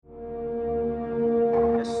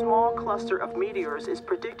cluster of meteors is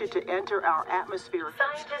predicted to enter our atmosphere.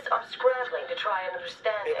 Scientists are scrambling to try and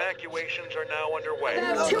understand it. Evacuations are now underway.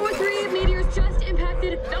 About 2 or 3 meteors just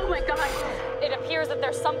impacted. Oh my god. It appears that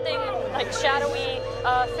there's something like shadowy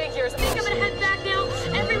figures. I think I'm gonna head back now.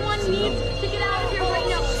 Everyone needs to get out of here right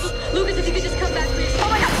now. Lucas, if you could just come back, please. Oh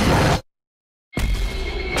my god.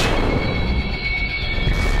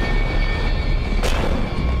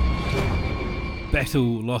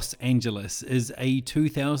 Battle Los Angeles is a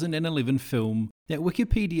 2011 film that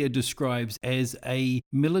Wikipedia describes as a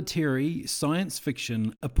military science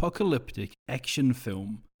fiction apocalyptic action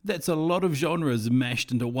film. That's a lot of genres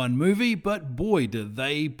mashed into one movie, but boy did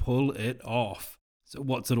they pull it off. So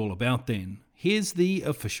what's it all about then? Here's the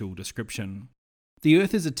official description. The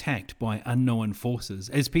Earth is attacked by unknown forces.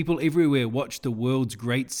 As people everywhere watch the world's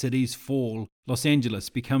great cities fall, Los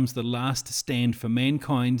Angeles becomes the last stand for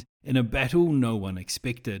mankind in a battle no one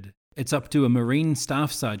expected. It's up to a Marine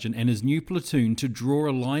staff sergeant and his new platoon to draw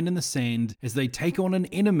a line in the sand as they take on an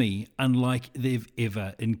enemy unlike they've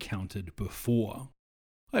ever encountered before.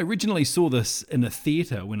 I originally saw this in a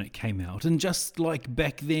theatre when it came out, and just like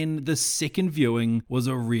back then, the second viewing was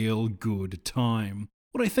a real good time.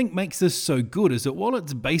 What I think makes this so good is that while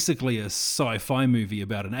it's basically a sci-fi movie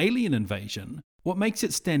about an alien invasion, what makes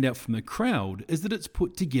it stand out from the crowd is that it's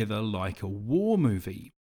put together like a war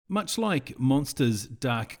movie. Much like Monsters,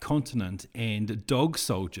 Dark Continent and Dog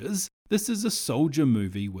Soldiers, this is a soldier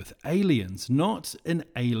movie with aliens, not an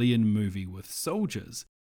alien movie with soldiers.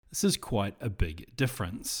 This is quite a big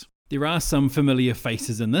difference. There are some familiar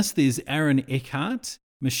faces in this. There's Aaron Eckhart,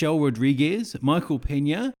 Michelle Rodriguez, Michael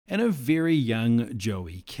Pena, and a very young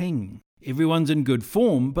Joey King. Everyone's in good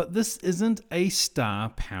form, but this isn't a star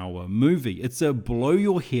power movie. It's a blow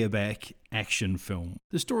your hair back action film.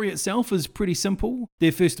 The story itself is pretty simple.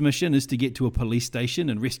 Their first mission is to get to a police station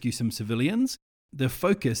and rescue some civilians. The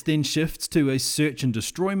focus then shifts to a search and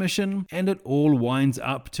destroy mission, and it all winds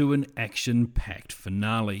up to an action-packed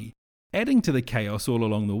finale. Adding to the chaos all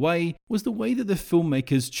along the way was the way that the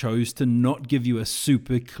filmmakers chose to not give you a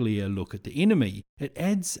super clear look at the enemy. It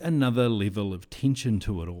adds another level of tension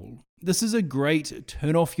to it all. This is a great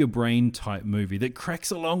turn-off-your-brain type movie that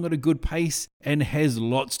cracks along at a good pace and has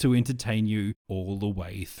lots to entertain you all the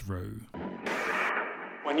way through.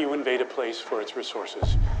 When you invade a place for its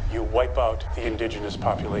resources, you wipe out the indigenous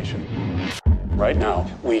population. Right now,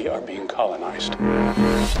 we are being colonized.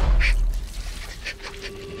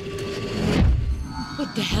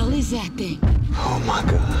 What the hell is that thing? Oh my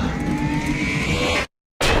god.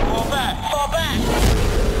 Fall back! Fall back!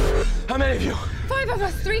 How many of you? 5 of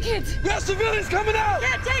us, 3 kids. We have civilians coming out!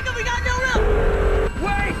 Can't take them, we got no room.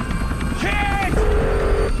 Wait! Kids!